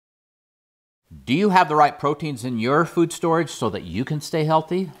Do you have the right proteins in your food storage so that you can stay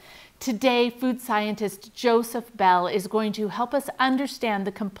healthy? Today, food scientist Joseph Bell is going to help us understand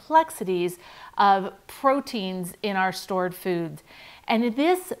the complexities of proteins in our stored foods. And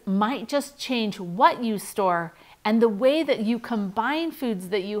this might just change what you store and the way that you combine foods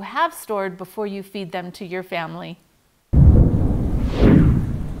that you have stored before you feed them to your family.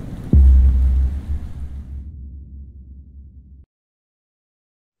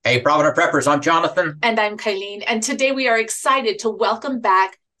 Hey, Provident Preppers, I'm Jonathan. And I'm Kylene. And today we are excited to welcome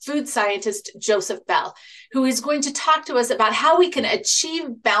back food scientist Joseph Bell, who is going to talk to us about how we can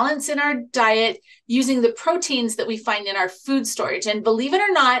achieve balance in our diet using the proteins that we find in our food storage. And believe it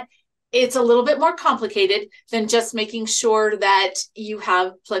or not, it's a little bit more complicated than just making sure that you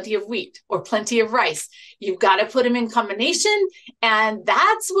have plenty of wheat or plenty of rice. You've got to put them in combination, and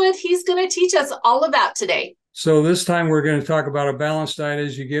that's what he's going to teach us all about today. So this time we're going to talk about a balanced diet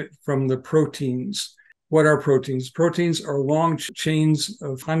as you get from the proteins. What are proteins? Proteins are long chains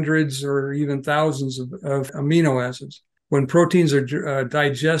of hundreds or even thousands of amino acids. When proteins are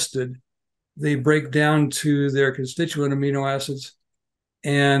digested, they break down to their constituent amino acids,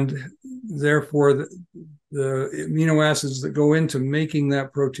 and therefore the amino acids that go into making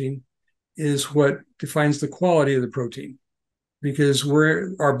that protein is what defines the quality of the protein, because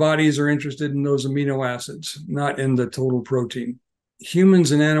our bodies are interested in those amino acids, not in the total protein.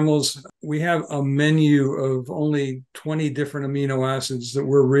 Humans and animals, we have a menu of only 20 different amino acids that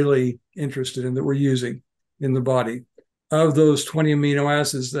we're really interested in, that we're using in the body. Of those 20 amino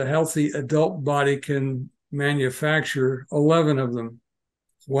acids, the healthy adult body can manufacture 11 of them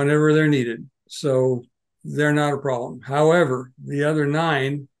whenever they're needed. So they're not a problem. However, the other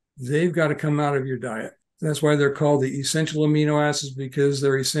 9, they've got to come out of your diet. That's why they're called the essential amino acids, because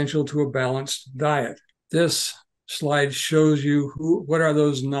they're essential to a balanced diet. This slide shows you what are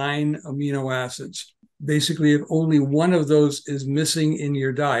those 9 amino acids. Basically, if only one of those is missing in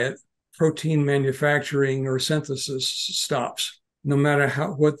your diet, protein manufacturing or synthesis stops, no matter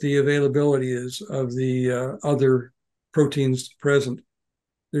what the availability is of the other proteins present.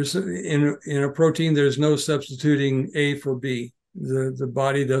 There's in a protein, there's no substituting A for B. The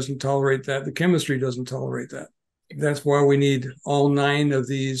body doesn't tolerate that. The chemistry doesn't tolerate that. That's why we need all 9 of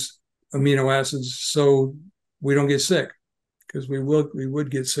these amino acids, so we don't get sick, because we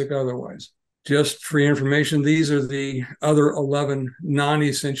would get sick otherwise. Just for your information, these are the other 11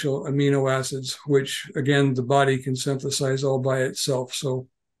 non-essential amino acids, which again, the body can synthesize all by itself. So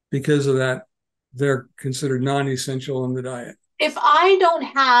because of that, they're considered non-essential in the diet. If I don't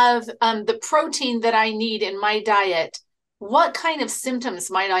have the protein that I need in my diet, what kind of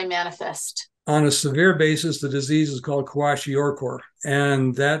symptoms might I manifest? On a severe basis, the disease is called kwashiorkor,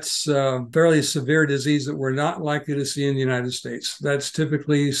 and that's a fairly severe disease that we're not likely to see in the United States. That's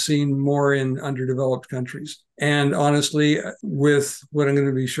typically seen more in underdeveloped countries. And honestly, with what I'm going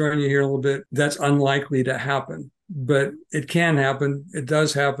to be showing you here a little bit, that's unlikely to happen. But it can happen. It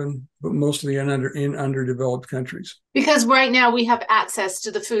does happen, but mostly in underdeveloped countries. Because right now we have access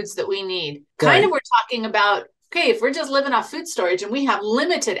to the foods that we need. Kind of we're talking about, okay, if we're just living off food storage and we have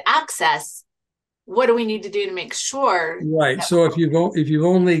limited access, what do we need to do to make sure? Right. So if you've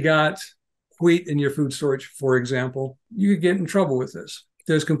only got wheat in your food storage, for example, you get in trouble with this.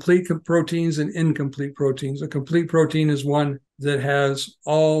 There's complete proteins and incomplete proteins. A complete protein is one that has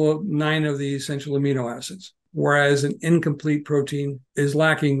all 9 of the essential amino acids, whereas an incomplete protein is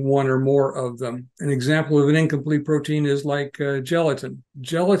lacking 1 or more of them. An example of an incomplete protein is like gelatin.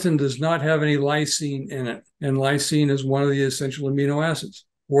 Gelatin does not have any lysine in it, and lysine is one of the essential amino acids.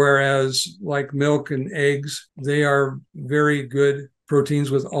 Whereas like milk and eggs, they are very good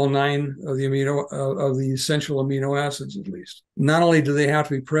proteins with all 9 of the essential amino acids, at least. Not only do they have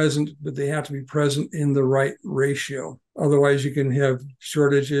to be present, but they have to be present in the right ratio. Otherwise, you can have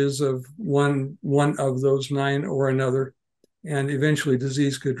shortages of one of those 9 or another, and eventually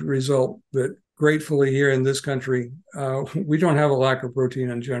disease could result. But gratefully, here in this country, we don't have a lack of protein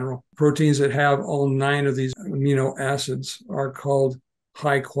in general. Proteins that have all 9 of these amino acids are called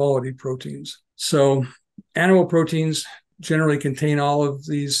high-quality proteins. So animal proteins generally contain all of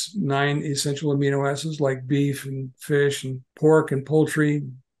these 9 essential amino acids, like beef and fish and pork and poultry,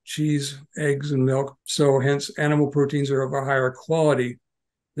 cheese, eggs, and milk. So hence, animal proteins are of a higher quality.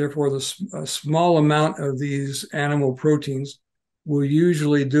 Therefore, a small amount of these animal proteins will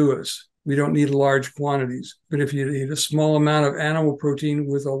usually do us. We don't need large quantities. But if you eat a small amount of animal protein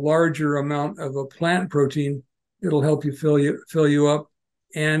with a larger amount of a plant protein, it'll help you fill you up.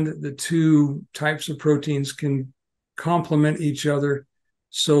 And the 2 types of proteins can complement each other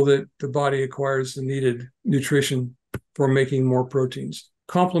so that the body acquires the needed nutrition for making more proteins.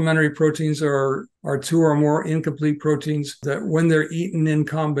 Complementary proteins are two or more incomplete proteins that when they're eaten in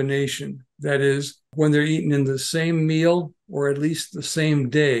combination, that is, when they're eaten in the same meal or at least the same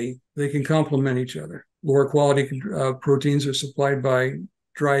day, they can complement each other. Lower quality proteins are supplied by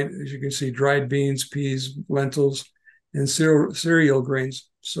dried, as you can see, dried beans, peas, lentils, and cereal grains.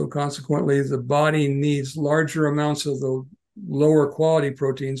 So consequently, the body needs larger amounts of the lower quality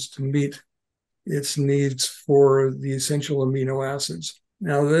proteins to meet its needs for the essential amino acids.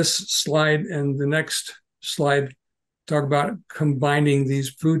 Now, this slide and the next slide talk about combining these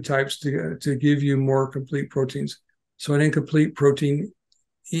food types to give you more complete proteins. So an incomplete protein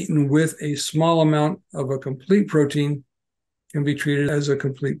eaten with a small amount of a complete protein can be treated as a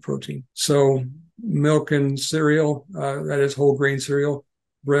complete protein. So milk and cereal, that is whole grain cereal,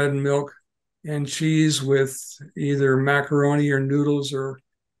 bread and milk, and cheese with either macaroni or noodles or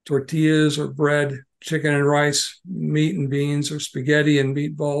tortillas or bread, chicken and rice, meat and beans, or spaghetti and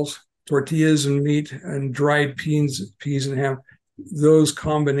meatballs, tortillas and meat, and dried peas and ham. Those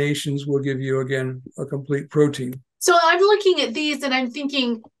combinations will give you, again, a complete protein. So I'm looking at these and I'm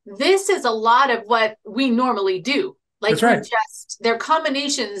thinking, this is a lot of what we normally do. Like, that's right. They're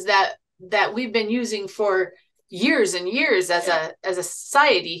combinations that we've been using for years and years as a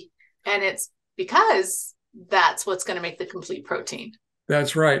society. And it's because that's what's going to make the complete protein.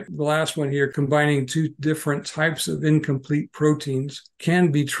 That's right. The last one here, combining two different types of incomplete proteins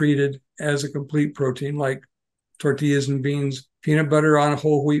can be treated as a complete protein, like tortillas and beans, peanut butter on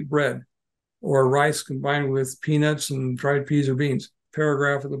whole wheat bread, or rice combined with peanuts and dried peas or beans.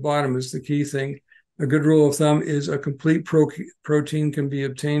 Paragraph at the bottom is the key thing. A good rule of thumb is a complete protein can be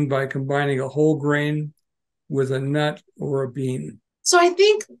obtained by combining a whole grain with a nut or a bean. So I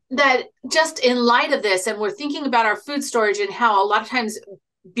think that just in light of this, and we're thinking about our food storage and how a lot of times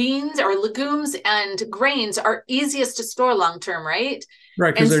beans or legumes and grains are easiest to store long-term, right?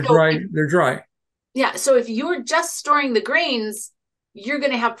 Right, because they're dry. They're dry. Yeah, so if you're just storing the grains, you're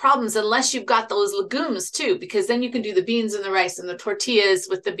going to have problems unless you've got those legumes too, because then you can do the beans and the rice and the tortillas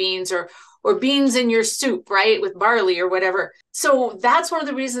with the beans, or beans in your soup, right, with barley or whatever. So that's one of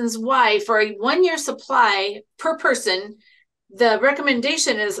the reasons why for a 1-year supply per person, the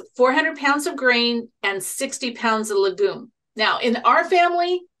recommendation is 400 pounds of grain and 60 pounds of legume. Now, in our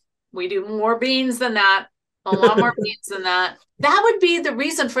family, we do more beans than that, a lot more beans than that. That would be the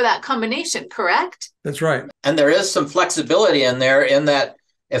reason for that combination, correct? That's right. And there is some flexibility in there in that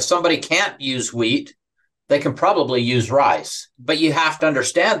if somebody can't use wheat, they can probably use rice. But you have to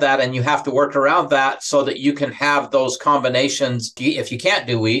understand that, and you have to work around that so that you can have those combinations. If you can't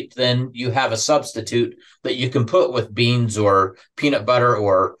do wheat, then you have a substitute that you can put with beans or peanut butter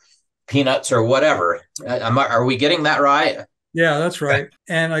or peanuts or whatever. Are we getting that right? Yeah, that's right.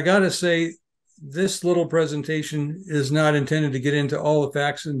 And I got to say, this little presentation is not intended to get into all the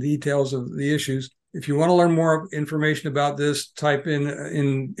facts and details of the issues. If you want to learn more information about this, type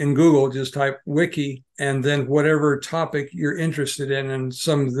in Google, just type wiki, and then whatever topic you're interested in, and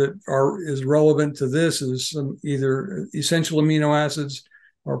some that is relevant to this is some either essential amino acids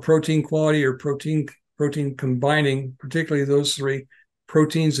or protein quality or protein combining, particularly those three.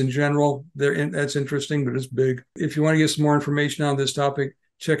 Proteins in general, that's interesting, but it's big. If you want to get some more information on this topic,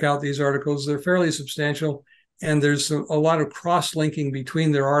 check out these articles. They're fairly substantial. And there's a lot of cross-linking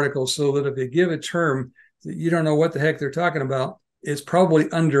between their articles, so that if they give a term that you don't know what the heck they're talking about, it's probably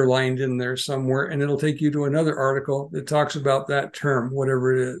underlined in there somewhere, and it'll take you to another article that talks about that term,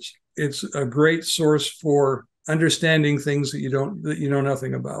 whatever it is. It's a great source for understanding things that you know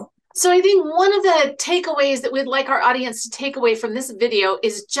nothing about. So I think one of the takeaways that we'd like our audience to take away from this video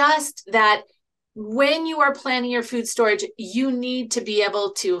is just that when you are planning your food storage, you need to be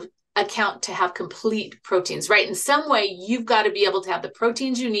able to account to have complete proteins, right? In some way, you've got to be able to have the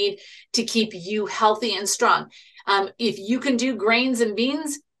proteins you need to keep you healthy and strong. If you can do grains and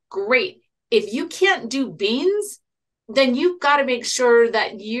beans, great. If you can't do beans, then you've got to make sure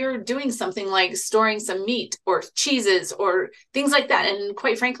that you're doing something like storing some meat or cheeses or things like that. And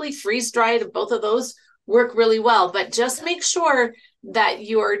quite frankly, freeze-dried, both of those work really well. But just make sure that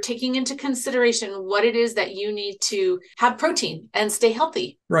you're taking into consideration what it is that you need to have protein and stay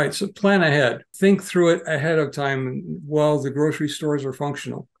healthy. Right. So plan ahead. Think through it ahead of time while the grocery stores are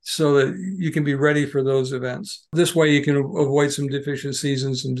functional, so that you can be ready for those events. This way you can avoid some deficiencies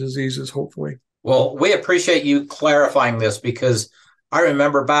and some diseases, hopefully. Well, we appreciate you clarifying this, because I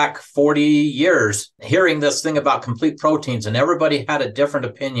remember back 40 years hearing this thing about complete proteins, and everybody had a different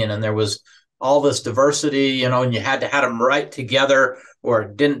opinion, and there was all this diversity, and you had to have them right together or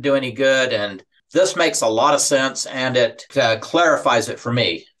it didn't do any good. And this makes a lot of sense, and it clarifies it for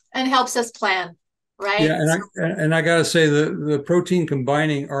me. And helps us plan. right? Yeah, and I got to say the protein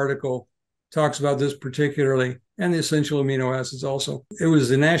combining article talks about this particularly, and the essential amino acids also. It was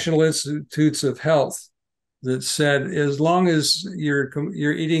the National Institutes of Health that said as long as you're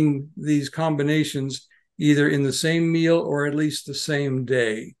eating these combinations either in the same meal or at least the same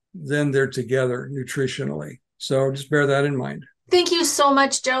day, then they're together nutritionally. So just bear that in mind. Thank you so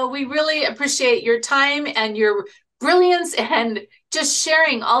much, Joe. We really appreciate your time and your brilliance and just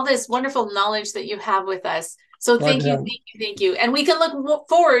sharing all this wonderful knowledge that you have with us. So thank you, thank you, thank you. And we can look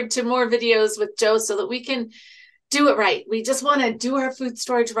forward to more videos with Joe so that we can do it right. We just want to do our food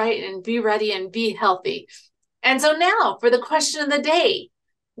storage right and be ready and be healthy. And so now for the question of the day,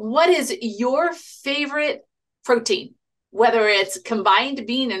 what is your favorite protein? Whether it's combined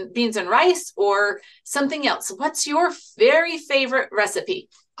beans and rice or something else. What's your very favorite recipe?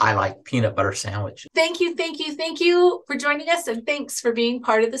 I like peanut butter sandwiches. Thank you, thank you, thank you for joining us, and thanks for being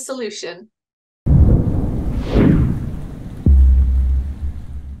part of the solution.